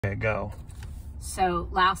Okay, go. So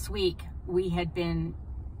last week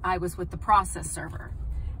I was with the process server,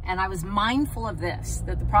 and I was mindful of this,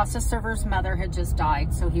 that the process server's mother had just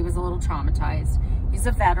died, so he was a little traumatized. He's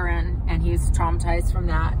a veteran, and he was traumatized from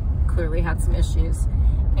that, clearly had some issues,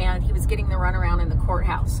 and he was getting the runaround in the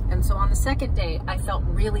courthouse. And so on the second day, I felt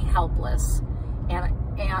really helpless and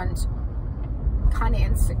kind of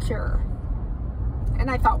insecure. And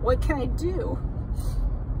I thought, what can I do?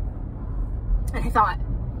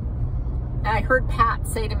 And I heard Pat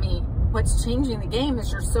say to me, what's changing the game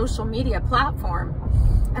is your social media platform.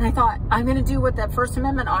 And I thought, I'm going to do what the First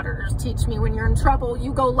Amendment auditors teach me. When you're in trouble,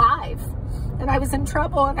 you go live. And I was in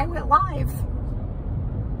trouble and I went live.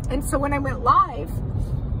 And so when I went live,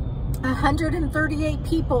 138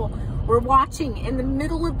 people were watching in the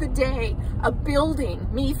middle of the day, a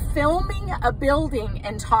building, me filming a building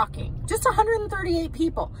and talking. Just 138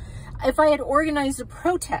 people. If I had organized a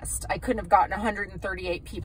protest, I couldn't have gotten 138 people.